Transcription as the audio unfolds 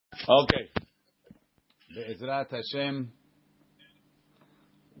Okay. Be'ezrat Hashem,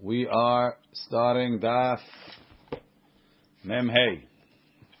 we are starting Daf Mem Hey.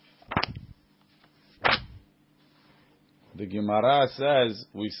 The Gemara says,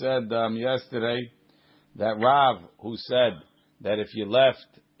 we said yesterday that Rav, who said that if you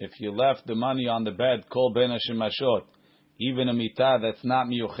left the money on the bed, kol ben hashemashot, even a mitah that's not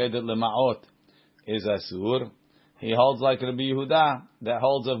miyuchedet lema'ot, is asur. He holds like Rabbi Yehuda, that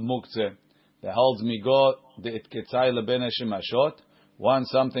holds of muktzeh, that holds migot it ketzai leben hashemashot. Once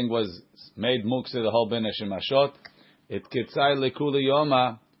something was made muktzeh, the whole ben hashemashot, it ketzai lekuli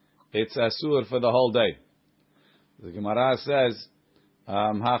yoma, it's asur for the whole day. The Gemara says,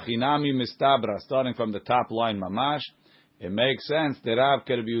 hachinami mistabra, starting from the top line mamash, it makes sense that Rav ke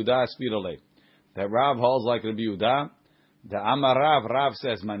Rabbi Yehuda spirale, that Rav holds like Rabbi Yehuda. The Amar Rav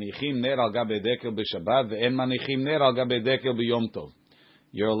says, manichim ner al gabe dekel b'Shabbat, ve'en manichim ner al gabe dekel b'Yom Tov.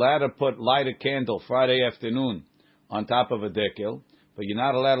 You're allowed to light a candle Friday afternoon on top of a dekel, but you're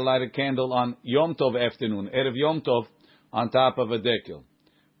not allowed to light a candle on Yom Tov afternoon, Erev Yom Tov, on top of a dekel.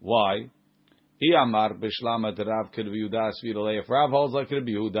 Why? Iyamar b'shlama Rav ke Rabbi Yehuda spirale. If Rav holds like Rabbi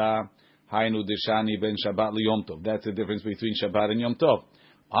Yehuda, hainu deshani ben Shabbat liYom Tov. That's the difference between Shabbat and Yom Tov.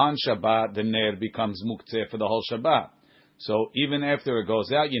 On Shabbat, the ner becomes muktzeh for the whole Shabbat. So even after it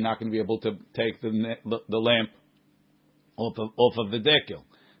goes out, you're not going to be able to take the lamp off of the dekel.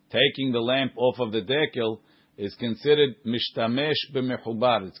 Taking the lamp off of the dekel is considered mishtamesh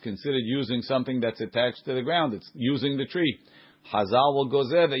b'mechubar. It's considered using something that's attached to the ground. It's using the tree. Hazal will go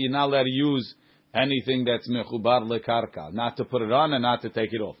there that you're not allowed to use anything that's mechubar lekarka, not to put it on and not to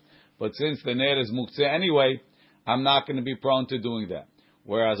take it off. But since the ner is muktzeh anyway, I'm not going to be prone to doing that.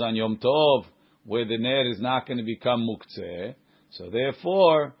 Whereas on Yom Tov, where the ner is not going to become muktzeh, so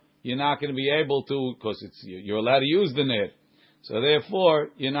therefore you're not going to be able to, because you're allowed to use the ner. So therefore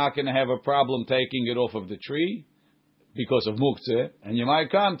you're not going to have a problem taking it off of the tree because of muktzeh, and you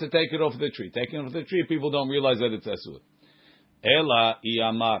might come to take it off the tree. Taking it off the tree, people don't realize that it's asur. Ela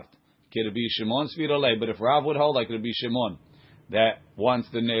iyamart ke Rabbi Shimon svirolei. But if Rav would hold like Rabbi Shimon, that once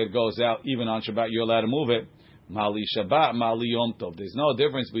the ner goes out, even on Shabbat, you're allowed to move it. Mali Shabbat, Mali Yom Tov. There's no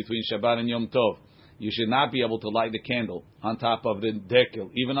difference between Shabbat and Yom Tov. You should not be able to light the candle on top of the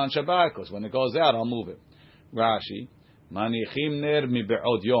dekel, even on Shabbat, because when it goes out, I'll move it. Rashi, Manichim ner mi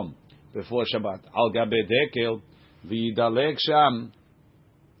be'od yom, before Shabbat. Al gabe dekel, v'yidaleg sham,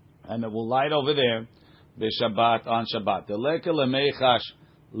 and it will light over there, b'Shabbat, on Shabbat. The lekel emechash,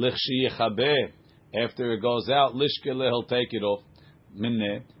 lichshi yechabeh, after it goes out, lishkele, he'll take it off,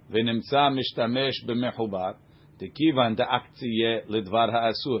 minne, v'nimtza mishtamesh b'mechubar, Tekivan da'aktiye lidvar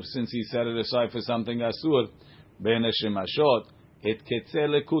ha'asur. Since he set it aside for something asur, ben hashemashot, it ketzeh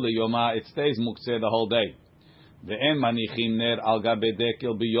lekule yoma, it stays muktzeh the whole day. Ve'en manichim ner al gabe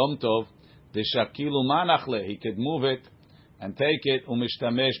dekel b'yom tov, deshakilu manachle, he could move it and take it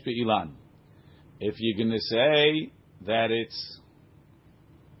umishtamesh be'ilan. If you're going to say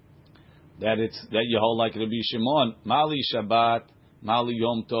that you hold like Rabbi Shimon, Mali Shabbat, Mali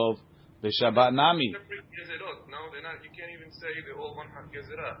Yom Tov, B'Shabbat Nami. No, they're not. You can't even say they're all one hak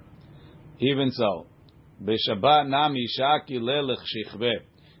gezerah. Even so, B'Shabbat Nami Shaki Lelech Shichve.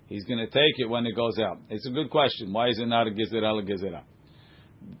 He's going to take it when it goes out. It's a good question. Why is it not a gezerah legezerah?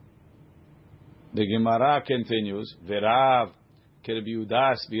 The Gemara continues. V'Rav ke Rabbi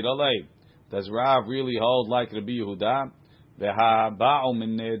Yehuda sviralei. Does Rav really hold like Rabbi Yehuda? V'Haba'u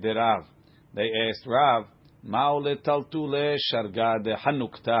min Rav. They asked Rav, Ma'u letaltule sharga de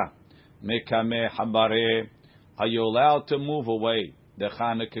Hanukta. Mekame habare, are you allowed to move away the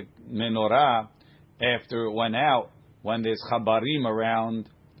Chanukah menorah after it went out when there's chabarim around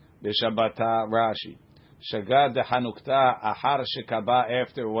the Shabbata? Rashi, Shagad de Hanukta ahar shekaba,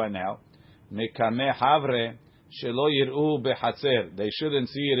 after it went out. Mekame havre shelo yiru behatzer, they shouldn't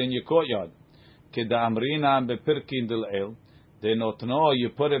see it in your courtyard. Keda amrina bepirkin del el, they not know, you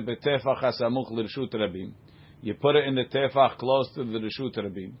put it betefach hasamuch l'reshut rabim, you put it in the tefach close to the reshut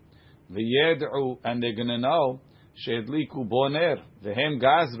rabim. V'yed'u, and they're going to know, she'edliku boner, v'hem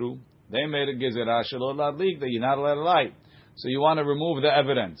gazru, they made a gezerah shelo ladlik, that you're not allowed to light. So you want to remove the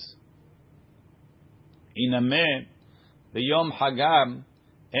evidence. Inameh, v'yom hagam,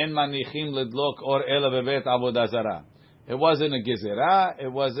 en manichim ledlok or ela bevet avodah zarah. It wasn't a gezerah,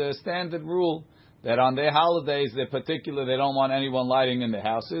 it was a standard rule that on their holidays, they're particular, they don't want anyone lighting in the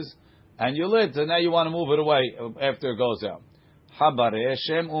houses, and you lit, and now you want to move it away after it goes out. Habare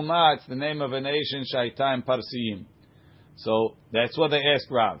Shem Umah, it's the name of a nation, Shaitan Parsiim. So that's what they asked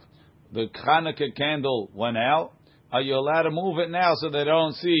Rav. The Chanukah candle went out. Are you allowed to move it now so they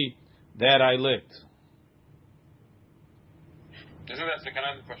don't see that I lit? Isn't that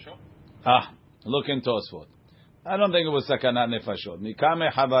Sakanat Nefashot? Look in Tosfot. I don't think it was Sakanat Nefashot.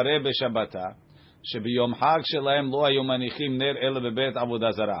 Mikame Havare Beshabata, Shebiyom Hag Shelaim Lo Hayu Manichim Ner Ele Bebet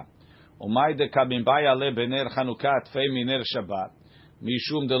Avodah Zarah. Umay de Kabim Bayale Bener Chanukat Fei Miner Shabbat.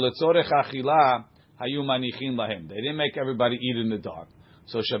 Mishum de Letzorech Achila Hayu Manichim Lahem. They didn't make everybody eat in the dark.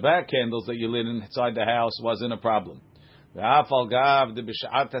 So Shabbat candles that you lit inside the house wasn't a problem. Ve'afal gav de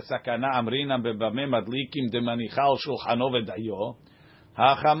b'sha'at sakana amrinam bebameh madlikim de manichal shulchano v'dayo.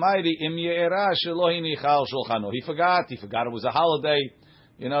 Ha'chamayri im ye'era shelo hinichal shulchano. He forgot it was a holiday.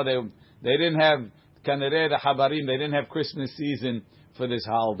 You know, they didn't have kanere the habarim. They didn't have Christmas season for this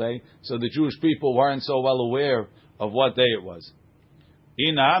holiday, so the Jewish people weren't so well aware of what day it was.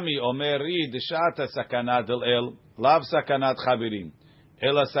 Inami omeri de sha'at sakana del el lav sakanat chabirim.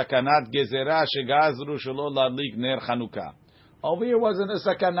 Ela sakanat gezerah shegazru shelo ladlik ner Chanukah. Over here wasn't a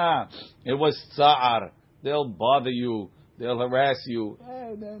sakana. It was tsa'ar. They'll bother you. They'll harass you.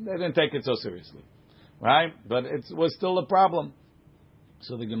 They didn't take it so seriously, right? But it was still a problem.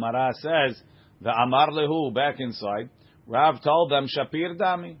 So the Gemara says, the Amar lehu back inside. Rav told them, Shapir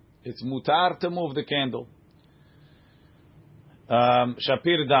dami. It's mutar to move the candle.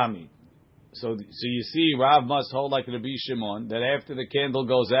 Shapir dami. So you see, Rav must hold like Rabbi Shimon, that after the candle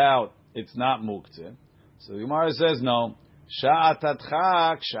goes out, it's not muktzeh. So the Gemara says, no. Sha'atat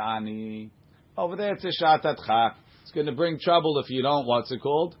chak shani. Over there it's a sha'atat chak. It's going to bring trouble if you don't, what's it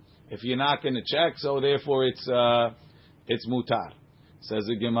called? If you're not going to check, so therefore it's mutar. Says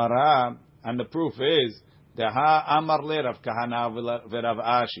the Gemara, and the proof is, Deha amar le Rav Kahana v'Rav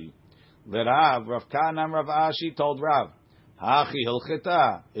Ashi. L'Rav, Rav Kahana and Rav Ashi told Rav, Hachi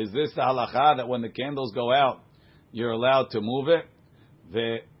hilchita. Is this the halacha that when the candles go out, you're allowed to move it?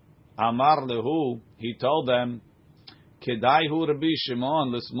 The Amar lehu, he told them, Kedaihu Rabbi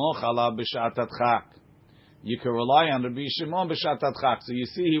Shimon l'smoch ala b'shatat chak. You can rely on Rabbi Shimon b'shatat chak. So you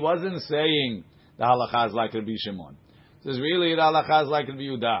see, he wasn't saying the halacha is like Rabbi Shimon. He says really the halacha is like Rabbi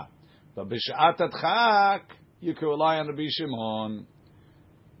Yehuda. But b'shatat chak, you can rely on Rabbi Shimon.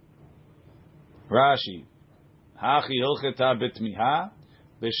 Rashi. Hachi hilcheta betmiha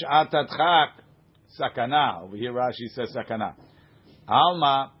b'shatat chak sakana. Over here Rashi says sakana.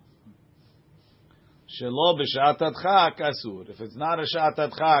 Alma shelo b'shatat chak asur. If it's not a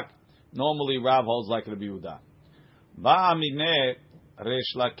shatat chak, normally Rav holds like Rabbi Yehuda. Ba'amine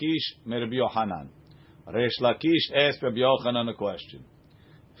Resh Lakish me Rabbi Yochanan. Resh Lakish asked Rabbi Yochanan a question.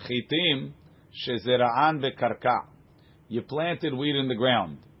 Chitim shezera'an bekarka. You planted wheat in the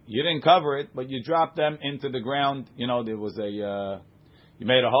ground. You didn't cover it, but you dropped them into the ground. You know, there was you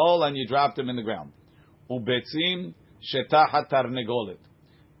made a hole and you dropped them in the ground. Ubetzim shetachat tarnegolet.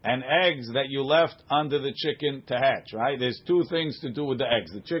 And eggs that you left under the chicken to hatch, right? There's two things to do with the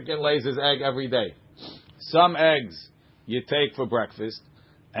eggs. The chicken lays his egg every day. Some eggs you take for breakfast,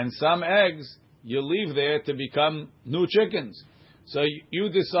 and some eggs you leave there to become new chickens. So you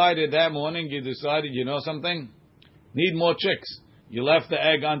decided that morning, you know something? Need more chicks. You left the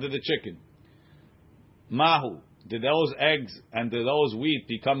egg under the chicken. Mahu, did those eggs and did those wheat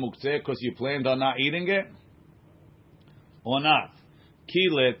become muktzeh because you planned on not eating it? Or not?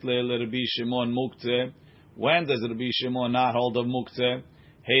 Kilet le Rabbi Shimon muktzeh. When does Rabbi Shimon not hold of muktzeh?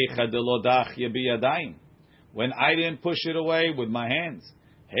 Heicha de lodach yebiyadayim. When I didn't push it away with my hands.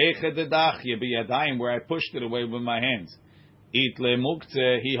 Heicha de dach yebiyadayim, where I pushed it away with my hands. It le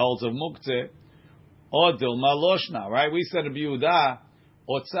muktzeh, he holds of muktzeh. Odil maloshna, right? We said Rabbi Yehuda,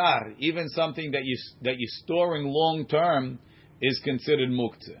 otzar, even something that you're storing long term is considered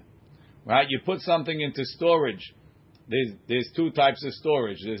muktzeh, right? You put something into storage. There's two types of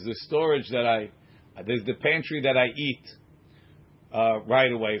storage. There's the storage there's the pantry that I eat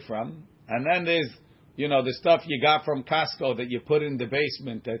right away from, and then there's the stuff you got from Costco that you put in the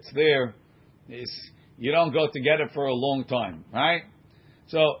basement that's there. You don't go to get it for a long time, right?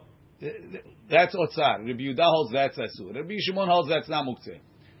 So that's otzar. Rabbi Yehuda holds that's asur. Rabbi Shimon holds that's not muktzeh.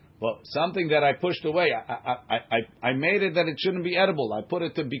 But something that I pushed away, I made it that it shouldn't be edible. I put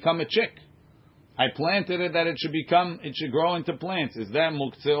it to become a chick. I planted it that it should grow into plants. Is that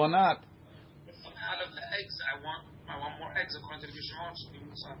muktzeh or not? Out of the eggs, I want more eggs according to Rabbi Shimon. Should be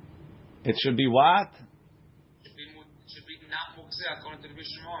mutzah. It should be what? It should be not muktzeh according to Rabbi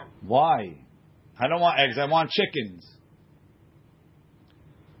Shimon. Why? I don't want eggs. I want chickens.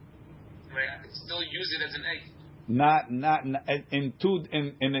 Right, I can still use it as an egg. Not in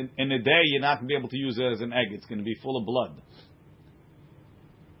a day you're not going to be able to use it as an egg. It's going to be full of blood.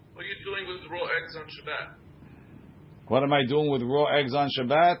 What are you doing with raw eggs on Shabbat? What am I doing with raw eggs on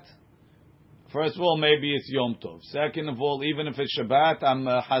Shabbat? First of all, maybe it's Yom Tov. Second of all, even if it's Shabbat, I'm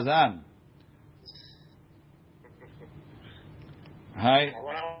Hazan. Right? Well,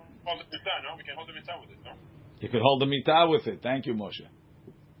 why not hold the mitah? No, we can hold the mitah with it. No. You could hold the mitah with it. Thank you, Moshe.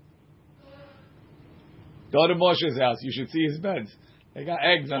 Go to Moshe's house. You should see his beds. They got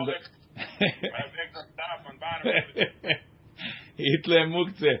eggs on the. I have eggs on top, on bottom. Hitle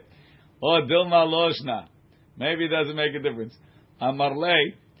muktzeh. Oh, Dilma Loshna. Maybe it doesn't make a difference.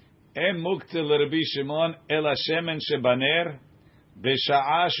 Amarlei, en muktzeh l'Rabbi Shimon el hashemen shebaner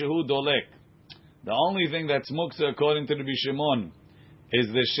b'sha'a shehu dolek. The only thing that's muktzeh according to Rabbi Shimon is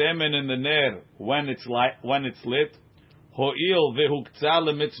the shemen in the ner when it's lit. Ho'il vehuktzah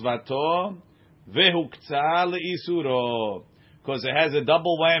lemitzvato vehuktzah leisuro. Because it has a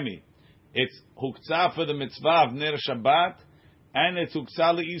double whammy. It's huktzah for the mitzvah of ner Shabbat, and it's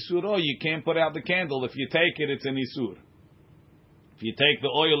huktzah leisuro. You can't put out the candle. If you take it, it's an isur. If you take the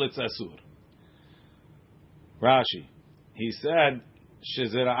oil, it's asur. Rashi, he said,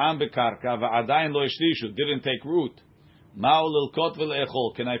 shezera'am bekarka va'adayin lo ishlishu, didn't take root. Ma'u lilkot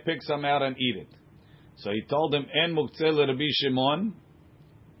v'le'echol, can I pick some out and eat it? So he told him, en muktzeh l'Rabbi Shimon,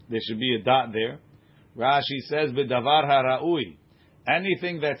 there should be a dot there. Rashi says, b'davar hara'ui,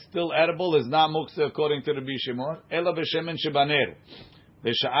 anything that's still edible is not muktzeh according to Rabbi Shimon. Ela b'shemen shebaner,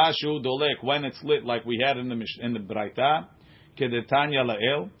 b'sha'a shu dolek, when it's lit, like we had in the Braita, kedetanya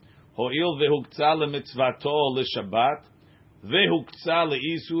la'el, ho'il v'huktzah le'mitzvato l'shabbat, v'huktzah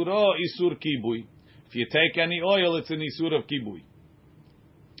le'isuro, isur kibui. If you take any oil, it's an isur of kibui.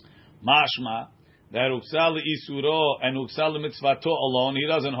 Mashma, that huktzah le'isuro and huktzah le'mitzvato alone, he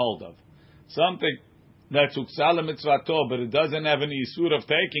doesn't hold of. Something that's huktzah le'mitzvato, but it doesn't have any isur of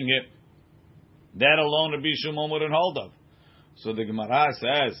taking it, that alone Rabbi Shimon wouldn't hold of. So the Gemara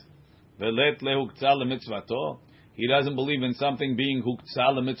says, ve'let lehuktzah le'mitzvato, he doesn't believe in something being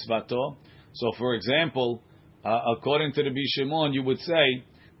huktzah le'mitzvato. So for example, according to Rabbi Shimon, you would say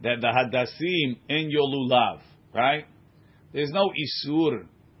that the hadassim in your lulav, right? There's no isur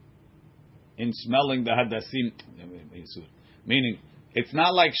in smelling the hadassim. Meaning, it's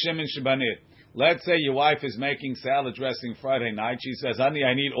not like shemen shebanir. Let's say your wife is making salad dressing Friday night. She says, honey,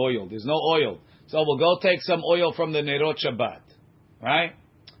 I need oil. There's no oil. So we'll go take some oil from the Nerot Shabbat. Right?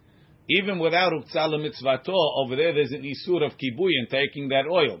 Even without Uktzah Mitzvato, over there's an Isur of Kibui in taking that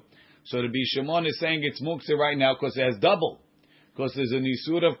oil. So Rabbi Shimon is saying it's Muktzah right now because it has double. Because there's an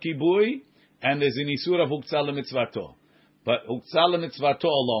Isur of Kibui and there's an Isur of Uktzah Mitzvato. But Uktzah Mitzvato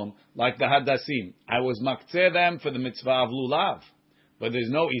alone, like the Hadassim, I was Maktzeh them for the Mitzvah of Lulav. But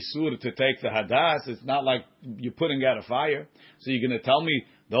there's no isur to take the hadas. It's not like you're putting out a fire. So you're going to tell me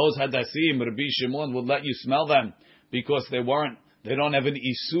those hadassim, Rabbi Shimon would let you smell them because they don't have an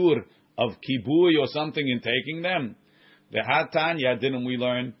isur of kibui or something in taking them. The hatanya, didn't we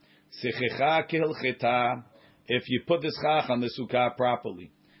learn? Sichecha kehilcheta. If you put the schach on the sukkah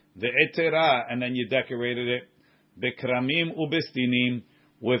properly, the etera, and then you decorated it, bekramim ubistinim,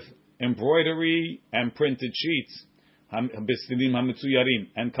 with embroidery and printed sheets. And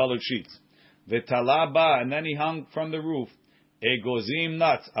colored sheets. V'talaba, and then he hung from the roof. Egozim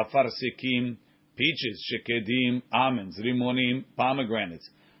nuts, afarsikim, peaches, shekedim, almonds, rimonim, pomegranates.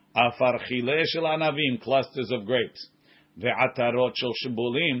 Afarchile shel anavim, clusters of grapes. Ve'atarot shel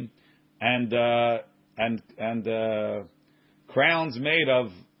shibulim, and crowns made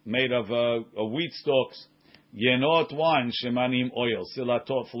of wheat stalks. Yenot wine, shemanim oil,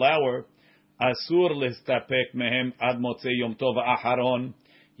 silatot flour. Asur listapek mehem ad motzei yom tov aharon.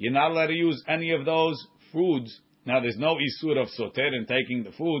 You're not allowed to use any of those foods. Now there's no isur of soter in taking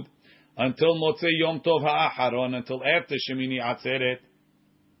the food until motzei yom tov ha'aharon, until after Shemini Atzeret.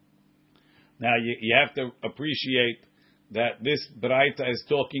 Now you have to appreciate that this Braita is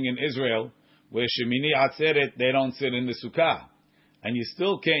talking in Israel, where Shemini Atzeret they don't sit in the sukkah, and you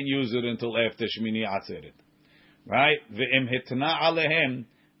still can't use it until after Shemini Atzeret, right? Ve'im hitna alehem.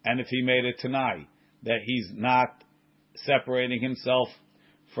 And if he made a tanai that he's not separating himself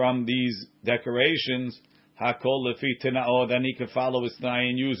from these decorations, hakol lefi tanao, then he could follow his tanai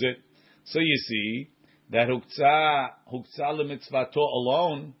and use it. So you see that huktzah lemitzvato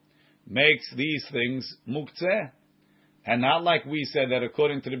alone makes these things muktzeh, and not like we said that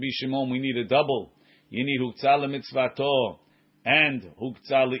according to the Shimon we need a double. You need huktzah lemitzvato and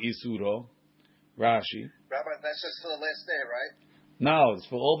huktzah leisuro. Rashi. Rabbi, that's just for the last day, right? No, it's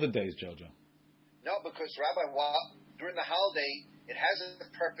for all the days, Jojo. No, because Rabbi, during the holiday, it has a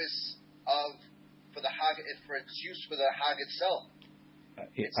purpose for its use for the Hag itself.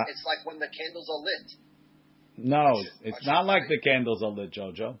 It's like when the candles are lit. No, it's not like the candles are lit,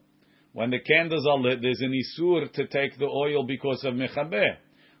 Jojo. When the candles are lit, there's an isur to take the oil because of mechabeh.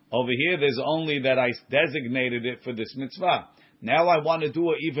 Over here, there's only that I designated it for this mitzvah. Now I want to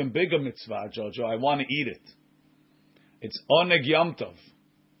do an even bigger mitzvah, Jojo. I want to eat it. It's oneg Yom Tov.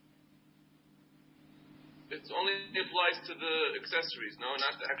 It only applies to the accessories, no,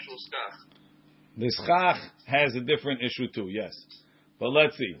 not the actual skach. The schach has a different issue too, yes. But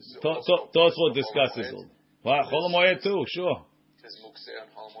let's see. Tosfot discusses it. Chol Moed too, sure. There's muktzeh on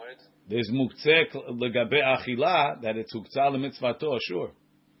Chol Moed. There's muktzeh legabe achila that it's huktzah lemitzvato, sure.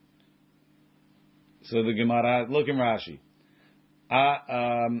 So the Gemara, look in Rashi.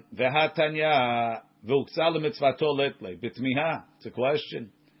 Vehatanya v'huktzah lemitzvato letle bitmiha. It's a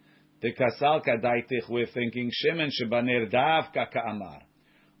question. The kasal kadaitich, we're thinking shemen shebaner davka ka'amar.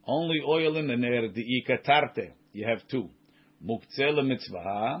 Only oil in the ner di'ikatarte. You have two. Muktzeh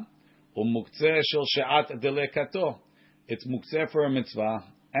lemitzvah or muktzeh shel she'at delekato. It's muktzeh for a mitzvah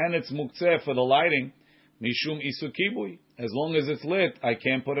and it's muktzeh for the lighting. Mishum isukibui. As long as it's lit, I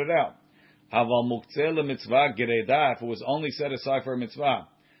can't put it out. Aval muktzeh lemitzvah gereda. If it was only set aside for a mitzvah,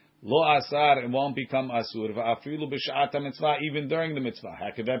 lo asar, it won't become asur. Va'afilu b'sha'at mitzvah, even during the mitzvah.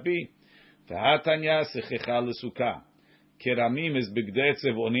 How could that be? V'hatanya sechicha l'sukkah. Keramim is bigdei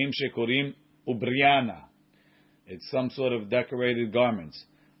tzevonim shekorim ubriana. It's some sort of decorated garments.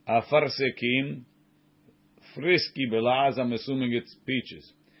 Afar sekim, frisky belaz, I'm assuming it's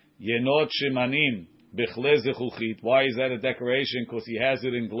peaches. Yenot shemanim, bichle zechuchit. Why is that a decoration? Because he has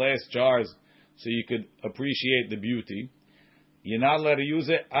it in glass jars, so you could appreciate the beauty. You're not allowed to use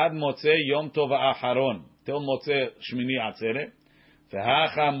it ad motzei yom tov acharon, till motzei shmini atzeret.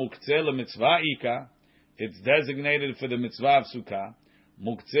 V'hacha muktzeh lemitzvah ika. It's designated for the mitzvah of sukkah.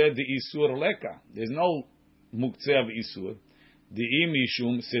 Muktzeh de isur leka. There's no muktzeh of isur. The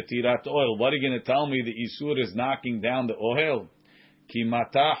imishum setirat oil. What are you going to tell me? The isur is knocking down the oil. Ki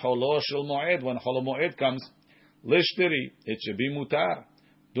mata holo shel moed. When holo moed comes, lishteri, it should be mutar.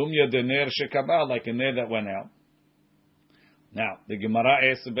 Dumya de ner shekabal, like a ner that went out. Now, the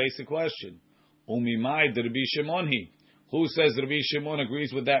Gemara asks a basic question. Umimai de Rabbi Shimon hi. Who says Rabbi Shimon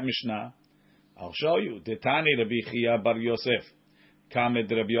agrees with that Mishnah? I'll show you. Detani Rabbi Chia bar Yosef.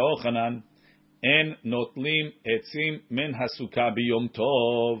 Kamed Rabbi Yochanan. En notlim etzim min hasukah biyom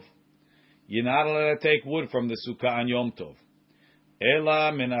tov. You're not allowed to take wood from the sukkah on Yom Tov.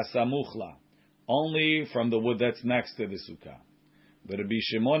 Ela min hasamuchla. Only from the wood that's next to the sukkah. But Rabbi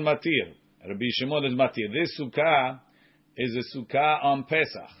Shimon matir. Rabbi Shimon is matir. This sukkah is a sukkah on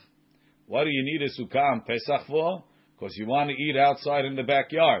Pesach. What do you need a sukkah on Pesach for? Because you want to eat outside in the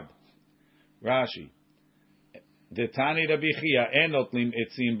backyard. Rashi. Detani Rabbi Chia enotlim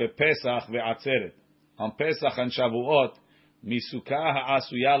etzim bePesach ve'atzeret. On Pesach and Shavuot, misukah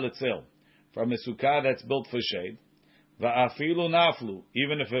ha'asuya letzel. From a sukkah that's built for shade. Va'afilu naflu.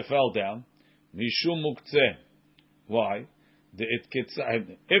 Even if it fell down. Mishum muktzeh. Why?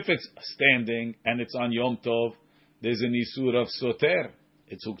 If it's standing and it's on Yom Tov, there's an isur of soter.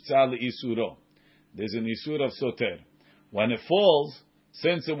 It's huktzah le'isuro. There's an isur of soter. When it falls,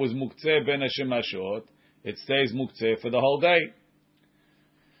 since it was muktzeh ben hashemashot, it stays muktzeh for the whole day.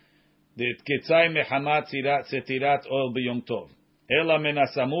 The itkitzai mechamat setirat oil b'yom tov. Ela min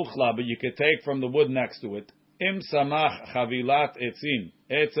hasamuchla, but you can take from the wood next to it. Im samach chavilat etzim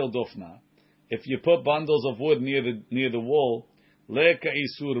etzel dofna. If you put bundles of wood near the wall, leka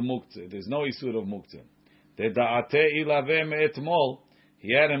isur muktzeh. There's no isur of muktzeh. The da'ate ilave me'etmol.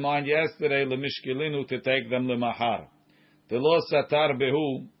 He had in mind yesterday lemishkilinu to take them lemahar. The lo satar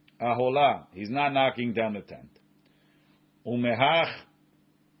behu ahola. He's not knocking down the tent. Umehach.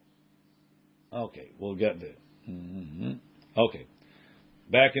 Okay, we'll get there. Mm-hmm. Okay,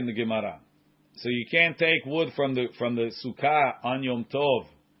 back in the Gemara. So you can't take wood from the sukkah on Yom Tov,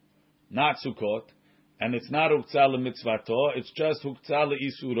 not Sukkot, and it's not huktzah lemitzvato. It's just huktzah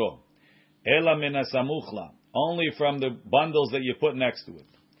leisuro. Ela min hasamuchla. Only from the bundles that you put next to it.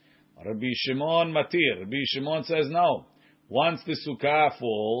 Rabbi Shimon matir. Rabbi Shimon says no. Once the sukkah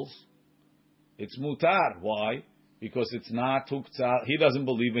falls, it's mutar. Why? Because it's not huktzah. He doesn't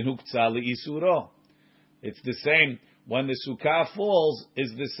believe in huktzah leisuro. It's the same. When the sukkah falls,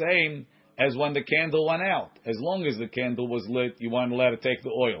 is the same as when the candle went out. As long as the candle was lit, you weren't allowed to take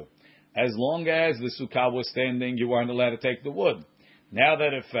the oil. As long as the sukkah was standing, you weren't allowed to take the wood. Now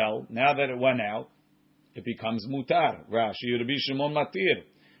that it fell, now that it went out, it becomes mutar. Rashi, Rabbi Shimon matir.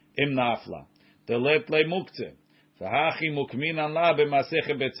 Im nafla. Telet le muktzeh. Fahachi mukminan la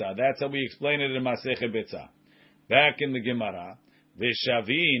b'masechet betzah. That's how we explain it in Masechet Betzah. Back in the Gemara,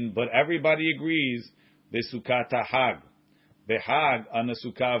 v'shavin, but everybody agrees, v'sukat ha'hag. Behag, on the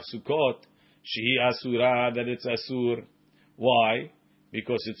sukkah of Sukkot, shehi asura, that it's asur. Why?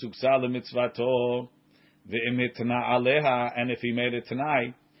 Because it's uksal mitzvato. V'im hitna aleha, and if he made a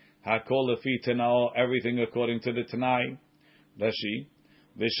tanai, hakol lefi tanao, everything according to the tanai. Rashi,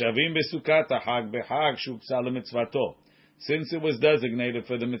 v'shavim besukat ha'hag behag shuksal mitzvato. since it was designated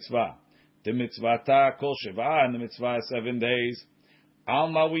for the mitzvah. The mitzvata kol sheva, and the mitzvah is 7 days.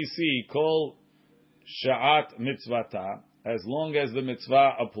 Alma we see kol sha'at mitzvata, as long as the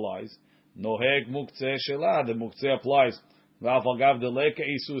mitzvah applies. Noheg muktzeh shela, the muktzeh applies. V'af agav deleka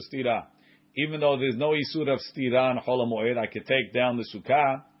isur stira. Even though there's no isur of stira on Chol HaMoed, I could take down the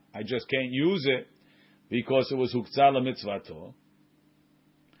sukkah, I just can't use it because it was huktzah lemitzvato.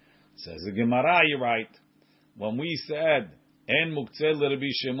 Says the Gemara, you're right. When we said en muktzeh l'Rabbi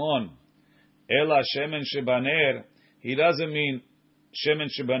Shimon ela shemen shebaner, he doesn't mean shemen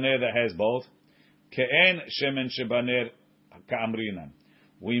shebaner that has both. Ke'en shemen shebaner ka'amrinan.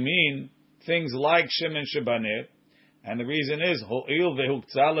 We mean things like shemen shebaner, and the reason is ho'il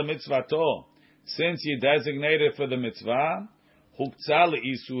ve'huktzah lemitzvato. Since you designated for the mitzvah, huktzah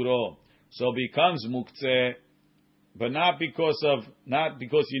le'isuro, so it becomes muktzeh, but not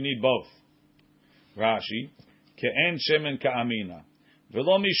because you need both. Rashi, ke'en shemen ka'amina,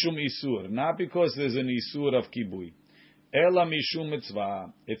 velo mishum isur, not because there's an isur of kibui, ela mishum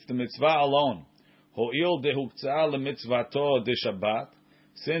mitzvah, it's the mitzvah alone. Ho'il dehuktzah lemitzvato de Shabbat,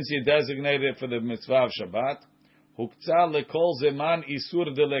 since you designated for the mitzvah of Shabbat, huktzah lekol zeman isur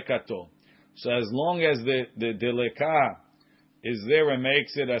delekato. So as long as the deleka is there and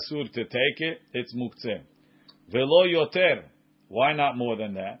makes it asur to take it, it's muktzeh. Velo yoter, why not more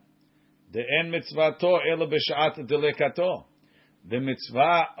than that? The en mitzvato ela b'shat delekato. The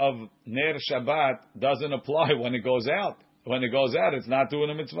mitzvah of ner Shabbat doesn't apply when it goes out. When it goes out, it's not doing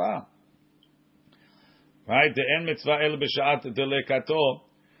a mitzvah. Right? The en mitzvah ela b'shat delekato,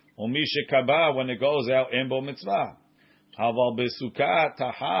 u'mi shekaba, when it goes out, en bo mitzvah. Aval besukah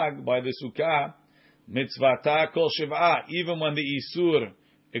tahag, by the sukkah, mitzvata kol shiv'ah, even when the isur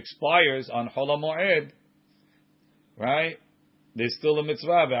expires on Chol HaMoed, right? There's still a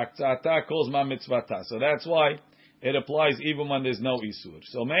mitzvah. Ve'aktzata kol zman mitzvata. So that's why it applies even when there's no isur.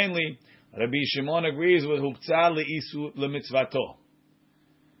 So mainly, Rabbi Shimon agrees with huktzah le'isur le'mitzvato.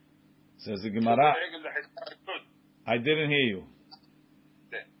 Says the Gemara. I didn't hear you.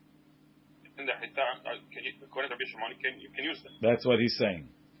 According to Rabbi Shimon, you can use them. That's what he's saying.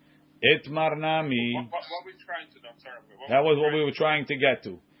 Itmar nami. What were we trying to do? I'm sorry. That was what we were trying to get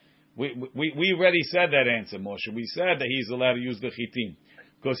to. We already said that answer, Moshe. We said that he's allowed to use the chitim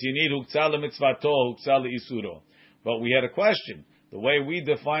because you need huktzah le'mitzvato, huktzah le'isuro. But we had a question. The way we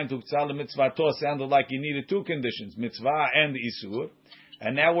defined huktzah le'mitzvato sounded like you needed two conditions, mitzvah and isur.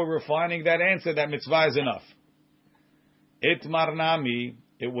 And now we're refining that answer that mitzvah is enough. Itmar nami.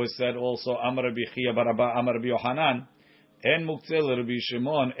 It was said also, Amar Rabbi Chia bar Abba, Amar Rabbi Yohanan, En muktzeh Rabbi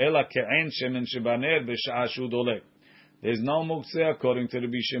Shimon, Ela ke'en shemen shebaner b'sha'a shu dolek. There's no muktzeh according to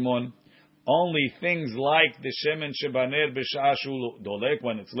Rabbi Shimon. Only things like the shemen shebaner b'sha'a shu dolek,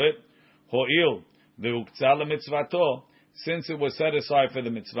 when it's lit. Ho'il, ve'huktzah le'mitzvato, since it was set aside for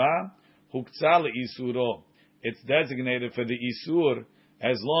the mitzvah, huktzah le'isuro. It's designated for the isur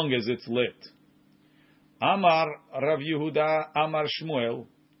as long as it's lit. Amar Rav Yehuda, Amar Shmuel.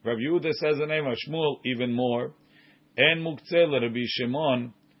 Rav Yehuda says the name of Shmuel even more. En muktzeh Rabbi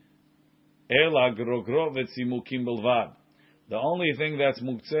Shimon, ela grogro v'tzimukim belvad. The only thing that's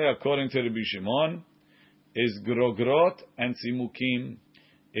muktzeh according to Rabbi Shimon is grogrot and tzimukim,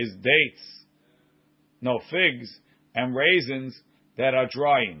 is dates, no figs and raisins that are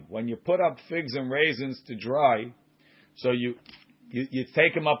drying. When you put up figs and raisins to dry, so you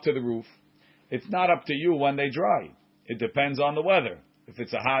take them up to the roof. It's not up to you when they dry. It depends on the weather. If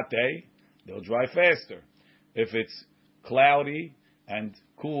it's a hot day, they'll dry faster. If it's cloudy and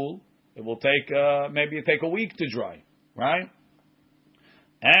cool, it will take maybe take a week to dry, right?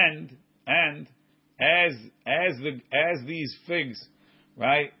 And as these figs,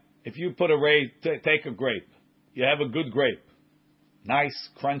 right? If you put take a grape, you have a good grape, nice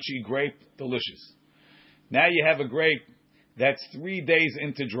crunchy grape, delicious. Now you have a grape that's 3 days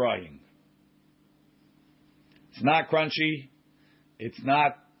into drying. It's not crunchy. It's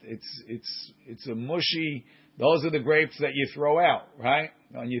a mushy. Those are the grapes that you throw out, right?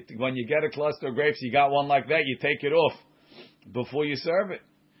 When you get a cluster of grapes, you got one like that, you take it off before you serve it.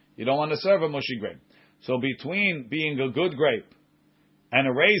 You don't want to serve a mushy grape. So between being a good grape and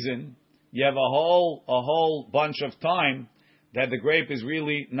a raisin, you have a whole bunch of time that the grape is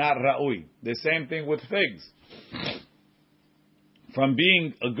really not ra'ui. The same thing with figs. From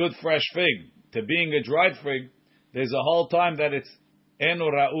being a good fresh fig to being a dried fig, there's a whole time that it's enu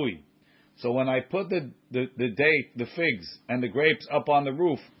ra'ui. So when I put the figs and the grapes up on the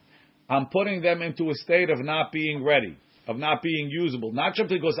roof, I'm putting them into a state of not being ready, of not being usable. Not just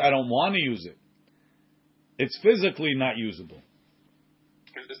because I don't want to use it. It's physically not usable.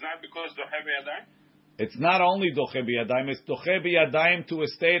 It's not because they have a It's not only doche biyadayim, it's doche biyadayim to a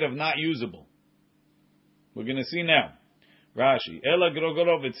state of not usable. We're going to see now. Rashi, ela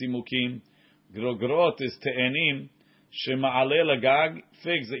grogorot v'tzimukim. Grogorot is te'enim shema'ale lagag,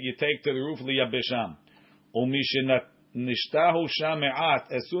 figs that you take to the roof liyabesham. Umishenishtahu sham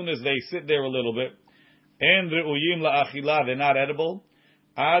me'at, as soon as they sit there a little bit, en re'uyim la'achila, they're not edible,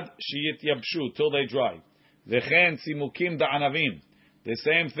 ad shiyit yabshu, till they dry. V'chen tzimukim da'anavim. The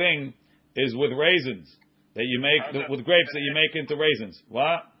same thing is with raisins that you make, with grapes that you make into raisins.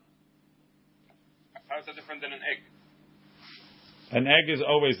 What? How is that different than an egg? An egg is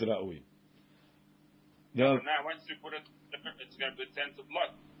always ra'ui. Now, once you put it, it's going to tend to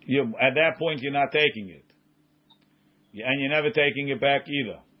blood. At that point, you're not taking it. And you're never taking it back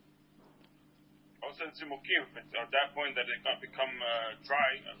either. Also in Tzimukim, at that point that it got become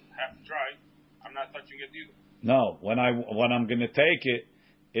dry, half dry, I'm not touching it either. No, when I'm going to take it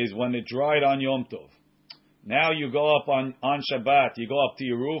is when it dried on Yom Tov. Now you go up on Shabbat, you go up to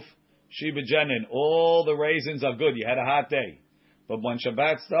your roof, Shiba Jenin, all the raisins are good. You had a hot day. But when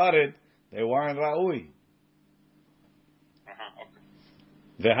Shabbat started, they weren't Ra'ui.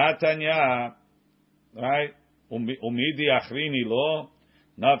 Okay. V'hatanya, right? Umidi achrini lo,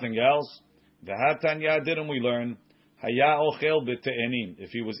 nothing else. V'hatanya, didn't we learn? Haya ochel b'te'enim. If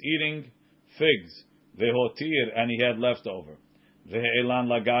he was eating figs, v'hotir, and he had leftover. V'he'elan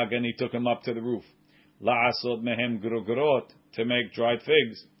lagag, and he took him up to the roof. La'asot mehem grogrot, to make dried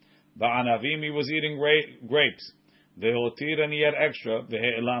figs. Ba'anavim, he was eating grapes. V'hotir, and he had extra.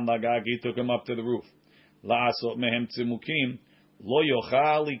 V'he'elan lagag, he took him up to the roof. La'asot mehem tzimukim. Lo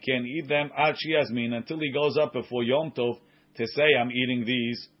yochal, he can't eat them ad sheyazmin, until he goes up before Yom Tov to say, I'm eating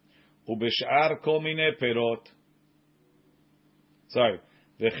these. Ubeshar kol minei perot. Sorry.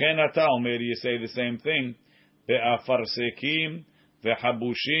 V'chen ata omer, you say the same thing. Ve'afarsekim,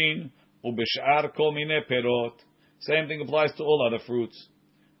 ve'habushin, ubeshar kol minei perot. Same thing applies to all other fruits.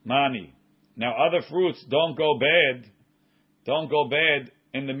 Mani. Now other fruits don't go bad. Don't go bad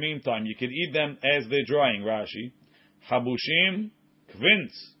in the meantime. You can eat them as they're drying, Rashi. Habushim,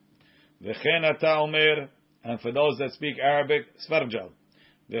 kvintz. V'chen ata omer, and for those that speak Arabic, svarjal.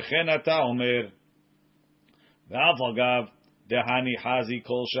 V'chen ata omer, v'aval gav, dehani hazi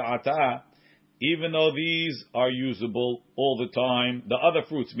kol sha'ata, even though these are usable all the time, the other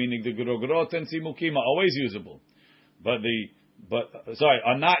fruits, meaning the grogrot and tzimukim, are always usable.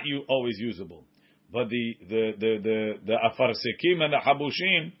 Are not always usable. But the afarsekim and the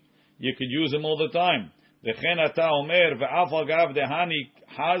habushim, you could use them all the time. V'chen ata omer ve'afal gav dehani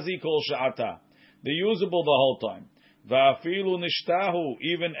hazi kol sha'ata. They're usable the whole time. Va'afilu nishtahu,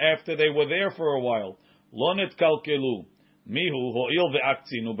 even after they were there for a while. Lo netkalkelu mihu ho'il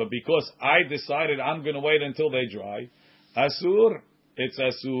ve'aktzinu. But because I decided I'm going to wait until they dry, asur, it's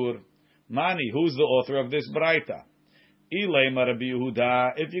asur. Mani, who's the author of this braita? Ileima Rabbi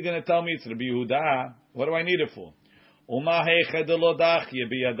Yehuda. If you're going to tell me it's Rabbi Yehuda, what do I need it for? Uma heicha delo dachye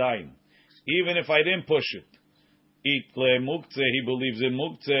biyadayim. Even if I didn't push it. Itle muktzeh, he believes in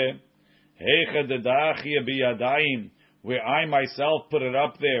muktzeh. Heicha dedachye biyadayim, where I myself put it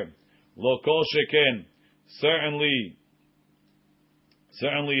up there. Lo kol sheken. Certainly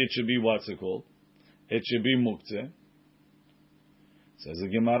it should be, what's it called? It should be muktzeh. Says the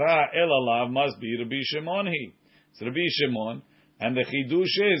Gemara, elalav must be Rabbi Shimon he. It's Rabbi Shimon, and the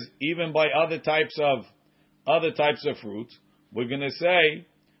chidush is, even by other types of fruits, we're going to say,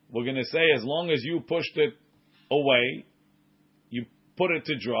 as long as you pushed it away, you put it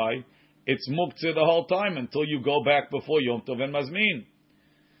to dry, it's muktzeh the whole time until you go back before Yom Tov and Mazmin.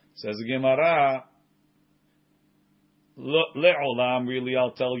 Says the Gemara, le'olam, really,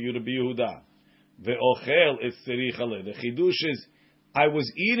 I'll tell you to be Yehuda. Ve'ochel is tzirich aleh. The chidush is, I was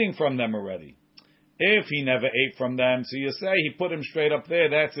eating from them already. If he never ate from them, so you say he put him straight up there,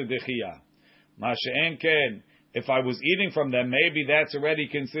 that's a dechiyah. Masha'en ken, if I was eating from them, maybe that's already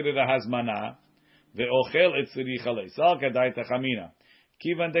considered a hazmana. Ve'ochel et tzirich alei. Sal kadai tachamina.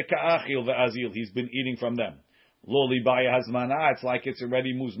 Kivan de ka'achil ve'azil. He's been eating from them. Lo libaya hazmana. It's like it's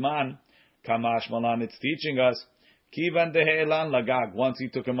already muzman. Kamash malan. It's teaching us. Kivan de he'elan lagag. Once he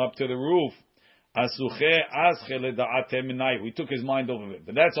took him up to the roof. Asuche azche leda'atem minai. We took his mind off of it.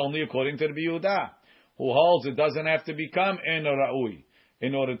 But that's only according to the Yehuda, who holds it doesn't have to become en ra'ui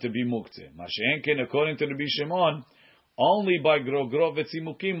in order to be muktzeh. Mashenken, according to the Shimon, only by grogrot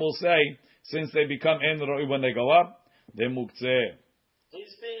v'tzimukim will say, since they become en ra'ui when they go up, they're muktzeh.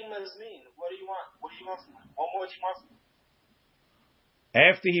 He's being mazmin. What do you want? What do you want from him? What more do you want from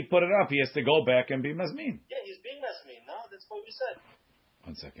him? After he put it up, he has to go back and be mazmin. Yeah, he's being mazmin. No, that's what we said.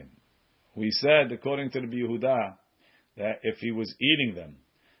 1 second. We said, according to the Yehuda, that if he was eating them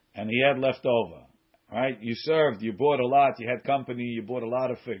and he had left over, Right? You served, you bought a lot, you had company, you bought a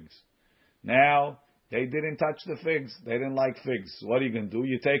lot of figs. Now, they didn't touch the figs. They didn't like figs. So what are you going to do?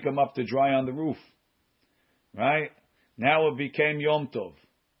 You take them up to dry on the roof. Right? Now it became Yom Tov.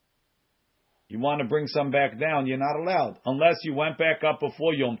 You want to bring some back down, you're not allowed. Unless you went back up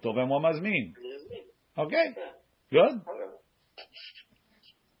before Yom Tov and what must mean. Okay? Good?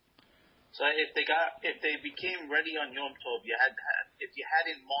 So if they became ready on Yom Tov, if you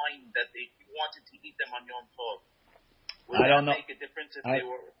had in mind that you wanted to eat them on Yom Tov, would that make a difference if they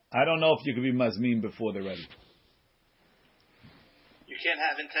were? I don't know if you could be mazmin before they're ready. You can't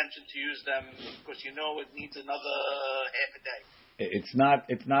have intention to use them because you know it needs another half a day. It's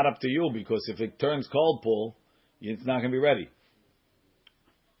not up to you, because if it turns cold, Paul, it's not going to be ready.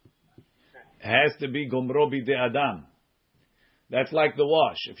 It has to be gomro b'de adam. That's like the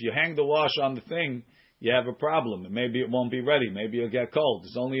wash. If you hang the wash on the thing, you have a problem. Maybe it won't be ready. Maybe it'll get cold.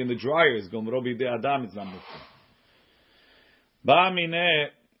 It's only in the dryer. It's gomro b'de adam. It's not muktzeh. Ba'amine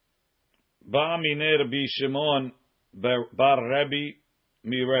Rabbi Shimon bar Rabbi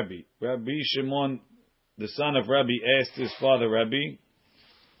mi Rabbi. Rabbi Shimon, the son of Rabbi, asked his father Rabbi,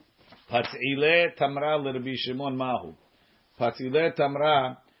 Patzile tamra Rabbi Shimon mahu. Patzile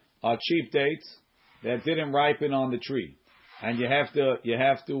tamra are cheap dates that didn't ripen on the tree, and you have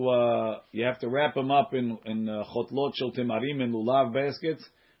to wrap them up in chotlot shel timarim, in lulav baskets,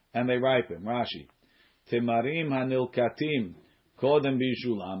 and they ripen. Rashi, timarim hanilkatim kodem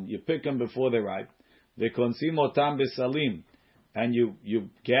bishulam. You pick them before they ripe. Vekonsim otam besalim. And you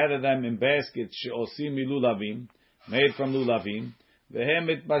gather them in baskets she'osim milulavim, made from lulavim, vehem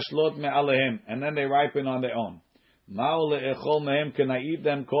mitbashlot me'alehem, and then they ripen on their own. Ma'u le'echol mehem, can I eat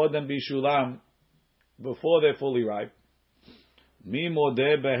them kodem bishulam, before they're fully ripe? Mi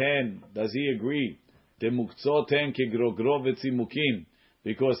modeh behen, does he agree? Temuktzot hen kegrogro v'tzimukim,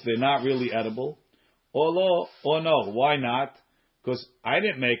 because they're not really edible? Or lo, or no, why not? Because I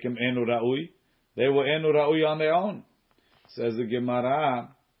didn't make them enu ra'ui, they were enu ra'ui on their own. Says the Gemara,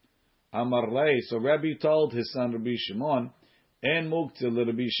 Amar Lei. So Rabbi told his son Rabbi Shimon, En muktzeh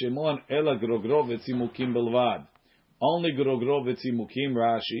Rabbi Shimon ela grogro v'tzimukim belvad. Only grogro v'tzimukim,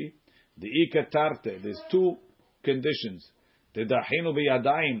 Rashi. The ikatarte. There's two conditions. The dahinu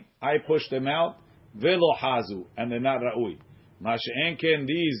b'yadayim. I push them out. Velo hazu, and they're not ra'ui. Masha'en ken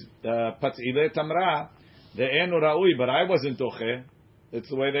these patzile tamra. They're enu ra'ui, but I wasn't toche. It's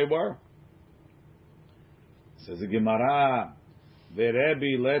the way they were. Says the Gemara,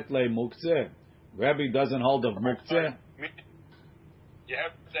 Ve'Rebbi letle muktzeh. Rabbi doesn't hold of muktzeh. You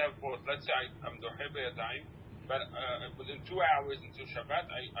have to have both. Let's say I'm doche b'yadayim, but within 2 hours until Shabbat,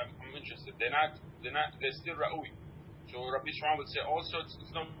 I'm interested. They're still ra'ui. So Rabbi Shimon would say also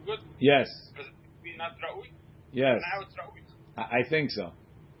it's not good. Yes. Because it's not ra'ui. Yes. Now it's ra'ui. I think so.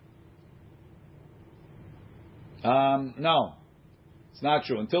 No, it's not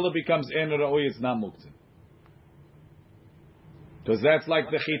true. Until it becomes en ra'ui, it's not muktzeh. Because that's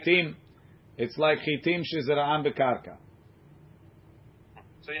like the chitim. It's like chitim shezera'an bekarka.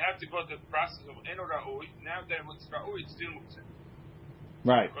 So you have to go through the process of enu ra'ui. Now that it's ra'ui, it's still muktzeh.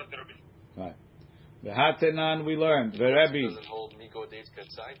 Right. Right. The Hatenan we learned. The Rebbe doesn't hold migo date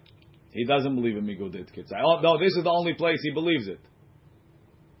katzai. He doesn't believe in migo date katzai. Oh no, this is the only place he believes it.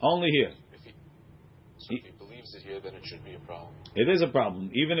 Only here. If he believes it here, then it should be a problem. It is a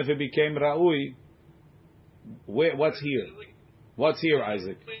problem. Even if it became ra'ui, what's here? What's here,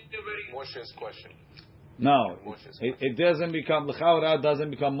 Isaac? Moshe's question. No, it doesn't become l'chaura. Doesn't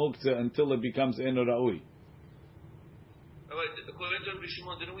become muktzeh until it becomes enu ra'ui. According to Rabbi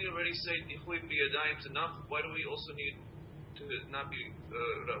Shimon, didn't we already say nichui b'yadayim is enough? Why do we also need to not be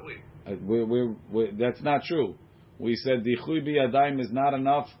ra'ui? That's not true. We said nichui b'yadayim is not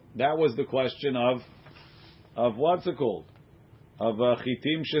enough. That was the question of what's it called? Of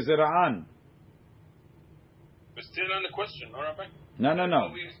chitim shezera'an. We're still on the question, no, Rabbi?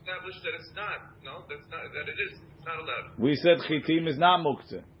 No. We established that it's not. No, that's not. That it is. It's not allowed. We said chitim is not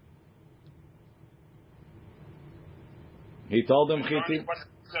muktzeh. He told him chitim.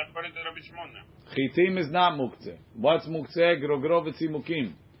 Chitim is not muktzeh. What's muktzeh? Grogro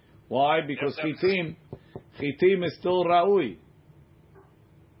v'tzimukim. Why? Because chitim is still ra'ui.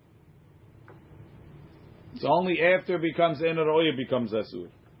 It's only after it becomes enu ra'ui it becomes asur.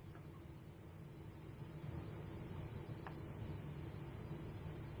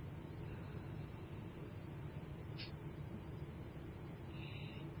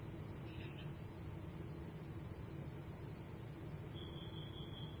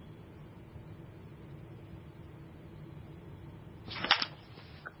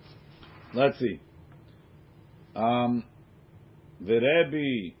 Let's see. The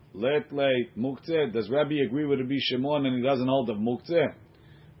Rebbe Let late muktzeh. Does Rabbi agree with Rabbi Shimon and he doesn't hold of muktzeh?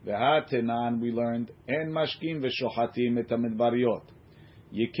 V'hatenan, we learned, en mashkim v'shochatim et hamidbariot.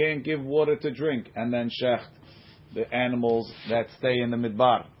 You can't give water to drink and then shecht the animals that stay in the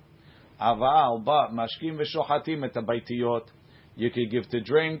midbar. Aval, but mashkim v'shochatim et habaytiyot. You could give to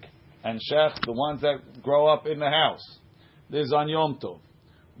drink and shecht the ones that grow up in the house. This is on Yom Tov.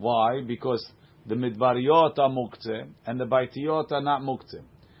 Why? Because the midbariot are muktzeh and the baytiyot are not muktzeh.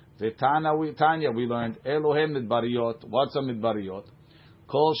 Tanya, we learned Elohim midbariot. What's a midbariot?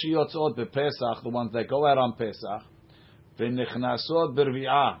 Kol shiyotzot bePesach, the ones that go out on Pesach, v'nichnasot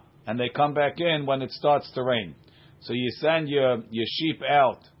b'rvi'ah, and they come back in when it starts to rain. So you send your sheep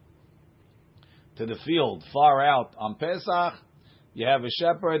out to the field, far out on Pesach. You have a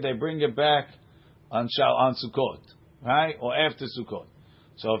shepherd; they bring it back on Sukkot, right, or after Sukkot.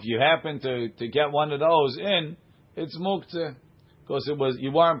 So if you happen to get one of those in, it's muktzeh because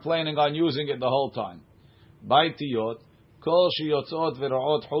you weren't planning on using it the whole time. Baytiyot. Kol shiyotzot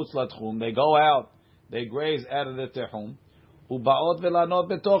v'ra'ot chutz latchum. They go out, they graze out of the tehum. Ubaot v'lanot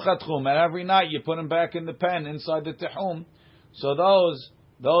betoch hatchum. And every night you put them back in the pen inside the tehum. So those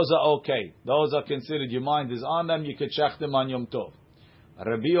are okay. Those are considered. Your mind is on them. You could shech them on Yom Tov.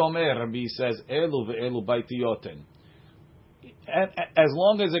 Rabbi says elu ve'elu baytiyoten. As